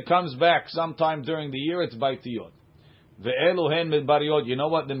long as it comes back sometime during the year, it's baytiyot. Ve'elu hen midbariot. You know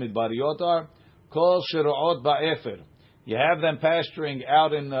what the midbariot are? Kol shiruot ba'efer. You have them pasturing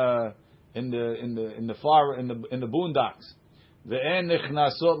out in the boondocks. Ve'en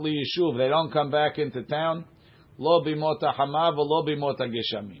nichnasot liyishuv. They don't come back into town. Lo bimota hamav lo bimota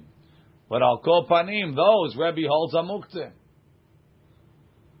geshamim. But al kol panim, those Rabbi holds a muktzeh.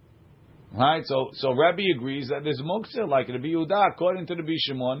 Right. So Rabbi agrees that there's muktzeh like Rabbi Yehuda. According to Rabbi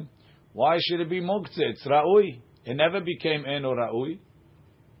Shimon, why should it be muktzeh? It's ra'ui. It never became eno ra'ui.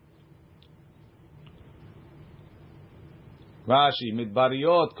 Rashi,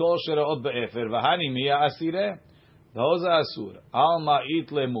 midbariot kol sheraot be'efer v'hani miya asireh. Those are asur. Al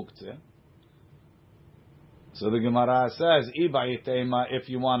ma'it le muktzeh. So the Gemara says, if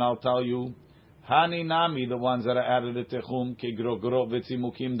you want, I'll tell you, hani nami, the ones that are out of the techum, ki grogro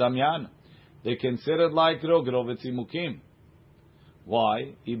v'tzimukim damyan. They're considered like grogro v'tzimukim.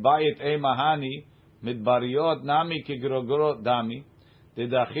 Why? Ibayit ema hani, midbariot nami ki grogro dami,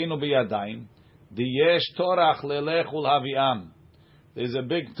 dedachinu biyadayim. There's a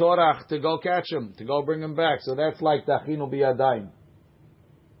big torach to go catch him, to go bring him back. So that's like dachinu biyadayim.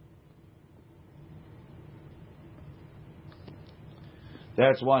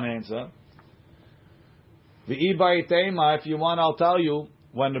 That's one answer. V'ibayitema, if you want, I'll tell you.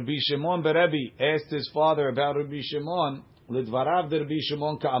 When Rabbi Shimon Berebi asked his father about Rabbi Shimon, lidvarav de Rabbi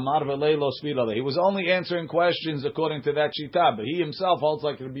Shimon ka'amar v'leilo svirale. He was only answering questions according to that shita, but he himself holds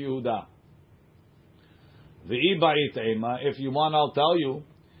like Rabbi Yehuda. If you want, I'll tell you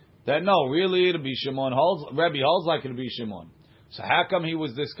that no, really, Rabbi holds like Rabbi Shimon. So how come he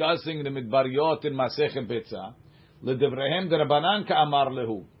was discussing the midbariot in Masechet Betzah? L'devrehem derabanan ka'amar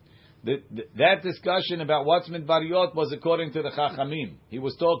lehu. That discussion about what's midbariot was according to the Chachamim. He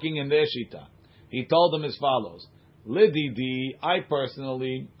was talking in their shita. He told them as follows: Lididi, I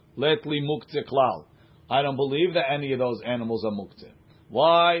personally letli muktzeh klal. I don't believe that any of those animals are muktzeh.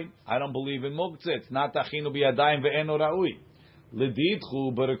 Why? I don't believe in muktzeh. It's not tachinu biyadayim ve'eno ra'ui.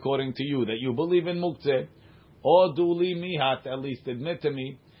 Lididchu, but according to you, that you believe in muktzeh, or duli mihat, at least admit to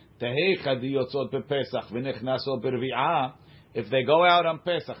me, tehei chadiyotzot bepesach v'nechnasot bervi'ah. If they go out on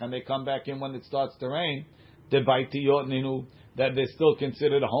Pesach and they come back in when it starts to rain, debaitiyot ninu, that they're still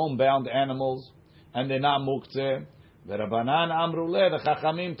considered homebound animals and they're not muktzeh. The Rabbanan amruleh, the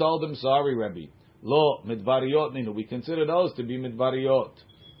Chachamim told them, sorry, Rabbi. Lo, midbariyot ninu. We consider those to be midbariyot.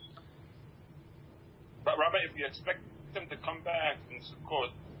 But Rabbi, if you expect them to come back in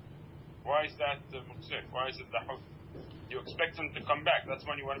Sukkot, why is that muktzeh? Why is it dahut? You expect them to come back. That's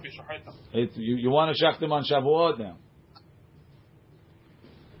when you want to be shochet. You want to shach them on Shavuot now.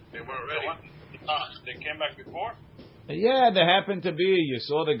 They weren't ready. They came back before? Yeah, they happened to be. You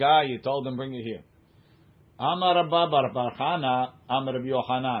saw the guy, you told them, bring it here. Amar Rabba bar Barchana, Amar Rabbi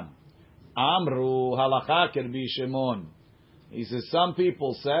Yochanan. Amru halacha Rabbi Shimon. He says, some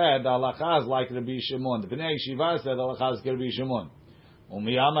people said halacha is like Rabbi Shimon. The Bnei Yeshiva said halacha is Rabbi Shimon.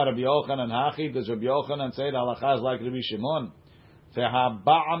 Umi Amar Rabbi Yochanan hachi, does Rabbi Yochanan say halacha is like Rabbi Shimon?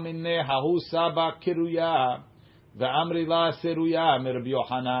 Fehaba'a minne hahu saba kiruya. The Amri la Siruya Rabbi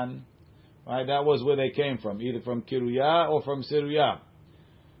Yochanan. Right, that was where they came from, either from Kiruya or from Siruya.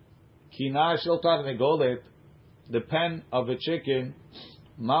 Kina Shiltar Negolet, the pen of a chicken,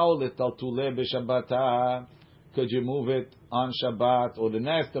 Maulet al Tule B'Shabbata. could you move it on Shabbat? Or the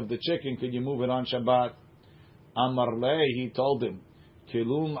nest of the chicken, could you move it on Shabbat? Amar le, he told him,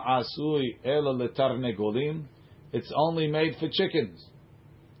 Kilum asui ela letarnegolim. It's only made for chickens.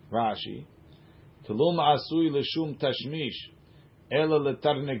 Rashi. Kilum asui leshum tashmish ela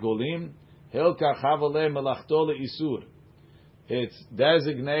letarnegolim. Hilka chavale melachto leisur. It's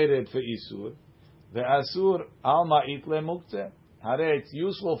designated for isur. The asur alma itle muktzeh. Hare, it's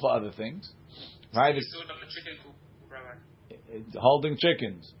useful for other things. Right? It's holding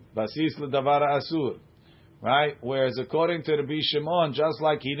chickens. Basis ledavara asur. Right? Whereas according to Rabbi Shimon, just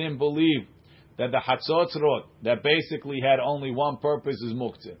like he didn't believe that the Hatzotzrot, that basically had only one purpose, is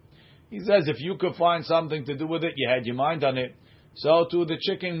muktzeh. He says if you could find something to do with it, you had your mind on it. So too the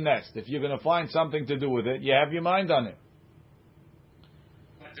chicken nest. If you're going to find something to do with it, you have your mind on it.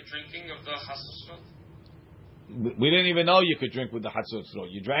 Like the drinking of the Hatzotzrot? We didn't even know you could drink with the Hatzotzrot.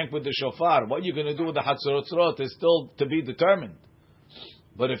 You drank with the shofar. What you're going to do with the Hatzotzrot is still to be determined.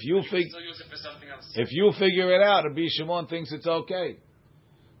 But if you figure it out, Rabbi Shimon thinks it's okay.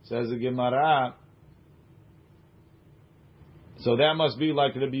 Says the Gemara. So that must be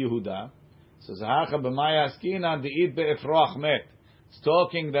like Rabbi Yehuda. Says Hacha b'may askinan de'it be'efroach met. It's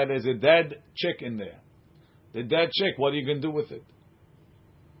talking that there's a dead chick in there. The dead chick. What are you going to do with it?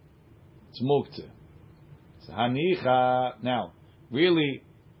 It's muktzeh. So hanicha. Now, really,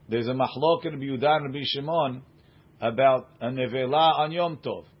 there's a machlok Rabbi Yehuda and Rabbi Shimon about a nevela on Yom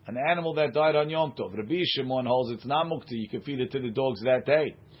Tov, an animal that died on Yom Tov. Rabbi Shimon holds it's not muktzeh. You can feed it to the dogs that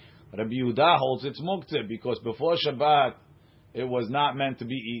day. Rabbi Yehuda holds it's muktzeh because before Shabbat it was not meant to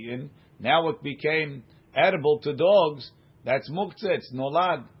be eaten. Now it became edible to dogs. That's muktzeh. It's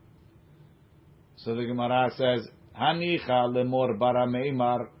nolad. So the Gemara says, Hanicha lemor bara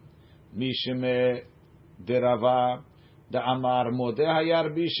meimar mishme derava da amar modeh hayar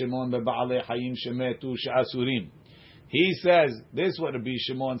Rabbi Shimon be'ba'alei hayim shemetu she'asurim. He says, this is what Rabbi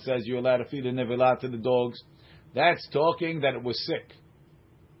Shimon says, you're allowed to feed a nevelah to the dogs. That's talking that it was sick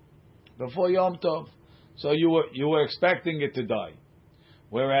before Yom Tov. So you were expecting it to die.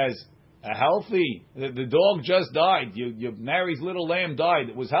 Whereas a healthy, the dog just died. Your Mary's little lamb died.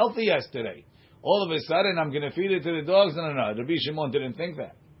 It was healthy yesterday. All of a sudden, I'm going to feed it to the dogs? No. Rabbi Shimon didn't think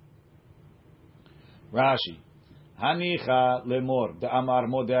that. Rashi. Hanicha lemor de amar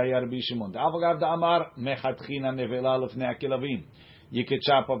modeh Rabbi Shimon. Avagav de amar mechatchina nevela lefnei hakelavim. You could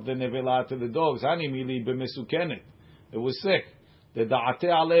chop up the nevela to the dogs. Hani mili b'mesukenet. It was sick. The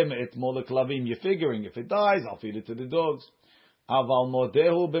da'ate alem et moleklavim. You're figuring if it dies, I'll feed it to the dogs. Aval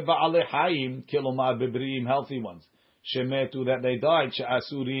modehu beba'alei hayim kilomar bebriim, healthy ones. Shemetu, that they died.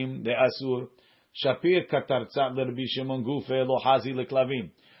 She'asurim, the asur. Shapir katartzat Rabbi Shimon gufe lo hazi leklavim.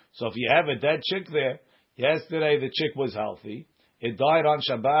 So if you have a dead chick there, yesterday the chick was healthy, it died on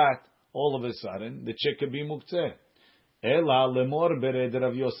Shabbat, all of a sudden, the chick could be muktzeh. Ela lemor bered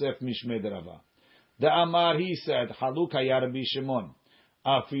Rav Yosef mishmei derava. The Amar, he said, haluk haya Rabbi Shimon,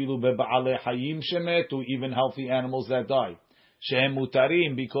 afilu beba'alei hayim shemetu, even healthy animals that die. Shehem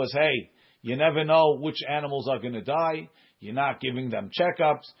mutarim, because hey, you never know which animals are going to die, you're not giving them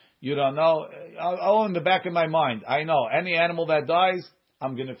checkups, you don't know. Oh, in the back of my mind, I know, any animal that dies,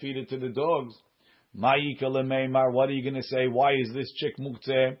 I'm going to feed it to the dogs. Ma'ika lemeimar, what are you going to say? Why is this chick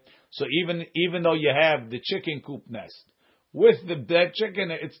muktzeh? So even though you have the chicken coop nest with the dead chicken,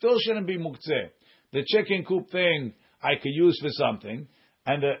 it still shouldn't be muktzeh. The chicken coop thing I could use for something,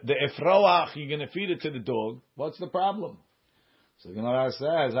 and the efroach you're going to feed it to the dog. What's the problem? So the Gemara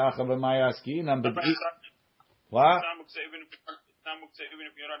says, "Acha b'mayaskin." What? Even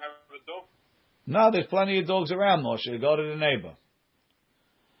if you don't have a dog. No, there's plenty of dogs around, Moshe. Go to the neighbor.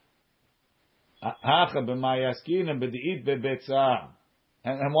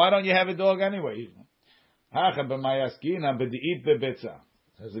 And why don't you have a dog anyway? Says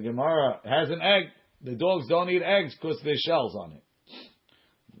the Gemara, it has an egg. The dogs don't eat eggs because there's shells on it.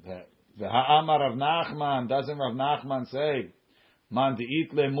 The Ha'amar Rav Nachman, doesn't Rav Nachman say, Man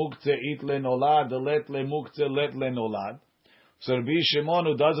de'it le muktzeh, eat le nolad, let le muktzeh, let le nolad. So Rabbi Shimon,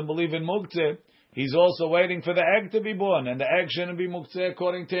 who doesn't believe in muktzeh, he's also waiting for the egg to be born, and the egg shouldn't be muktzeh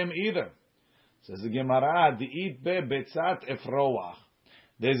according to him either. Says the Gemara, de'it be betzat efroach.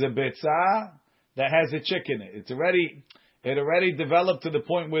 There's a betzah that has a chick in it. It already developed to the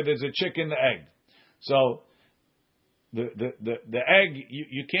point where there's a chick in the egg. So the egg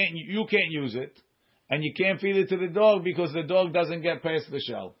you can't use it, and you can't feed it to the dog because the dog doesn't get past the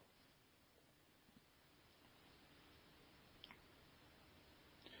shell.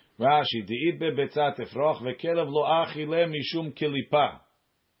 Rashi, de'it be betzat efroach vekelev lo achile mishum kilipa.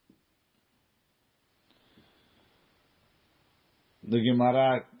 The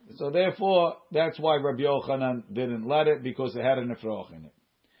Gemara So therefore, that's why Rabbi Yochanan didn't let it, because it had a nefroch in it.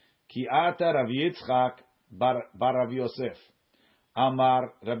 Ki ata Rav Yitzchak bar Rav Yosef.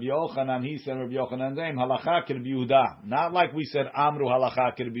 Amar Rabbi Yochanan, he said Rabbi Yochanan's name, halacha Rabbi Yehuda. Not like we said Amru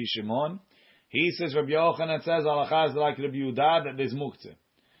halacha Rabbi Shimon. He says Rabbi Yochanan says halacha is like Rabbi Yehuda, that there's muktzeh.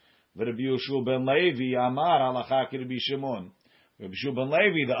 Rabbi Yeshua ben Levi, Amar halacha Rabbi Shimon. Rabbi Yeshua ben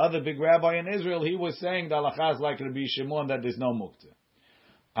Levi, the other big rabbi in Israel, he was saying the halacha is like Rabbi Shimon, that there's no muktzeh.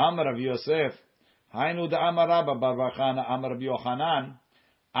 Amar Rav Yosef, Hainu da Amar Rabba bar Barchana, Amar Rabbi Yochanan,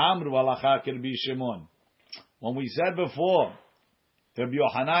 Amru halacha Rabbi Shimon. When we said before, Rabbi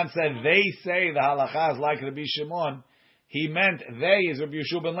Yochanan said they say the halacha is like Rabbi Shimon, he meant they is Rabbi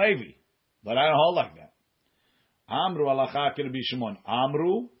Yeshua ben Levi. But I don't hold like that. Amru halacha Rabbi Shimon.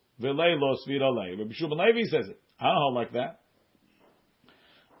 Amru v'lei lo svira lei. Rabbi Yeshua ben Levi says it. I don't hold like that.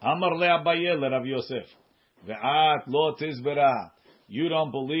 Amar le Abaye le Rav Yosef. Ve'at lo tizbera. You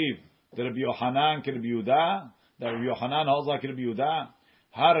don't believe that Rabbi Yochanan can Rabbi Yehuda? That Rabbi Yochanan holds like Rabbi Yehuda?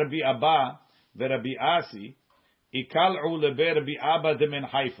 Ha Rabbi Abba ve'Rabbi Asi. Ikal'u lebe Rabbi Abba de min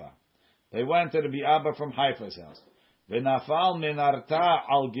Haifa. They went to Rabbi Abba from Haifa's house. Ve'nafal menarta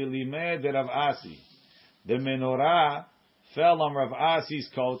al gilimeh de Rav Asi. The menorah fell on Rav Asi's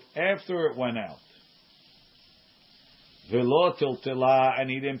coat after it went out. Ve'lo tiltila, and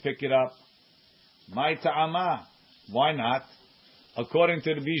he didn't pick it up. Mai ta'ama. Why not? According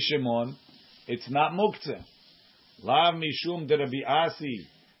to Rabbi Shimon, it's not muktzeh. Lav mishum de Rabbi Asi,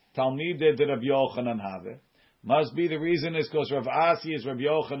 talmideh de Rabbi Yochanan have. Must be the reason is because Rav Asi is Rabbi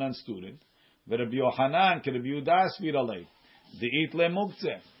Yochanan's student. But Rabbi Yochanan can Rabbi Yehuda svir alei. The itle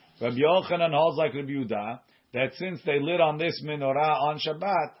muktzeh. Rabbi Yochanan holds like Rabbi Yehuda that since they lit on this menorah on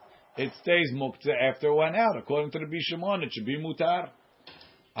Shabbat, it stays muktzeh after it went out. According to Rabbi Shimon, it should be mutar.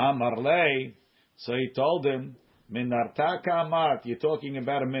 Amar lei. So he told him, Menarta ka'amat, you're talking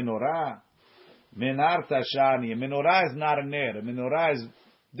about a menorah. Menarta shani. A menorah is not a ner. A menorah is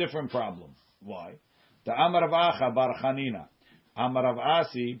different problem. Why? The Amar of Acha bar Chanina. Amar of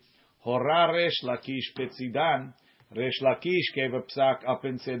Asi, Hora Resh Lakish Petzidan. Resh Lakish gave a psak up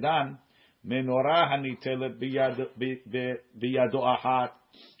in Sedan. Menorah hanitelet biyado ahat.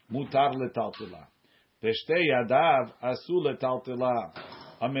 Mutar letaltila. Beshte yadav asu letaltila.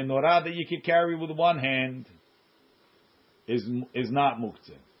 A menorah that you can carry with one hand is not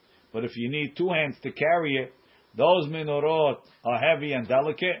muktzeh. But if you need two hands to carry it, those menorot are heavy and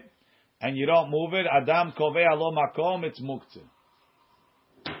delicate, and you don't move it, Adam kovei alo makom, it's muktzeh.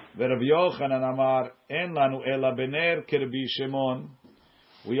 V'Rav Yochanan amar, en lanu ela bener k'Rabbi Shimon.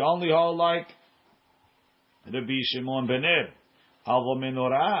 We only hold like Rabbi Shimon bener. Avo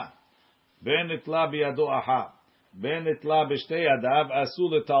menorah, ben itla biyado aha, ben itla b'shtei yadav, asu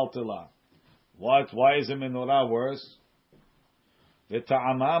letaltila. What? Why is a menorah worse?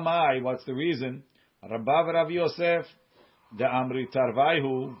 V'ta'amamai, what's the reason? Rabbav Rav Yosef, the Amri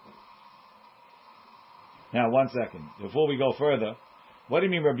Tarvaihu. Now, 1 second. Before we go further, what do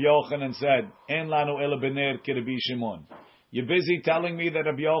you mean Rabbi Yochanan said, En lanu ela bener ki Rabbi Shimon? You're busy telling me that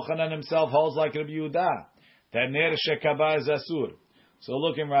Rabbi Yochanan himself holds like Rabbi Yehuda. That ner shekaba is asur. So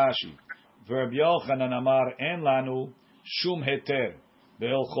look in Rashi. Rabbi Yochanan amar, En lanu shum heter.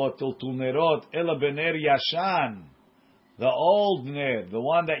 Be'elchot tiltul nerot ela bener yashan. The old ner, the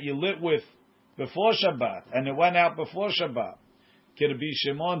one that you lit with before Shabbat, and it went out before Shabbat. Ki Rabbi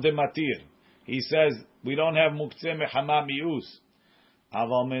Shimon de matir. He says, we don't have muktzeh mechama mius.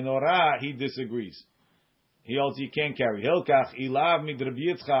 Aval menorah, he disagrees. He holds you can't carry. Hilkach ilav mid Rabbi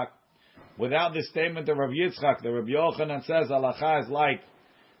Yitzchak. Without the statement of Rabbi Yitzchak, the Rabbi Yochanan says halacha is like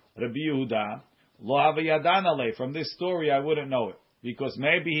Rabbi Yehuda. Lo hava yadan alei. From this story, I wouldn't know it, because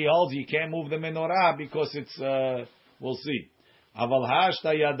maybe he holds you can't move the menorah because it's. We'll see. Aval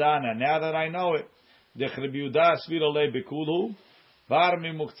hashta yadana. Now that I know it, the Rabbi Yehuda svir alei bekulhu.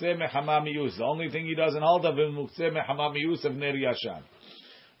 The only thing he doesn't hold of is muktzeh mechamamiyus of ner yashan.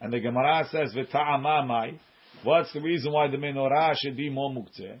 And the Gemara says, "V'ta'amamai." What's the reason why the menorah should be more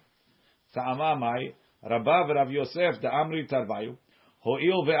muktzeh? Ta'amamai. Rabbav Rav Yosef the Amri Tarvayu.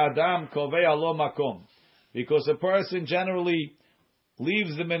 Ho'il ve'adam kovei alo makom. Because a person generally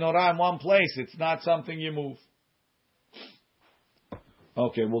leaves the menorah in one place. It's not something you move.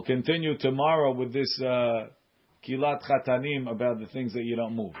 Okay, we'll continue tomorrow with this. Kilat Chatanim, about the things that you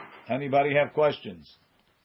don't move. Anybody have questions?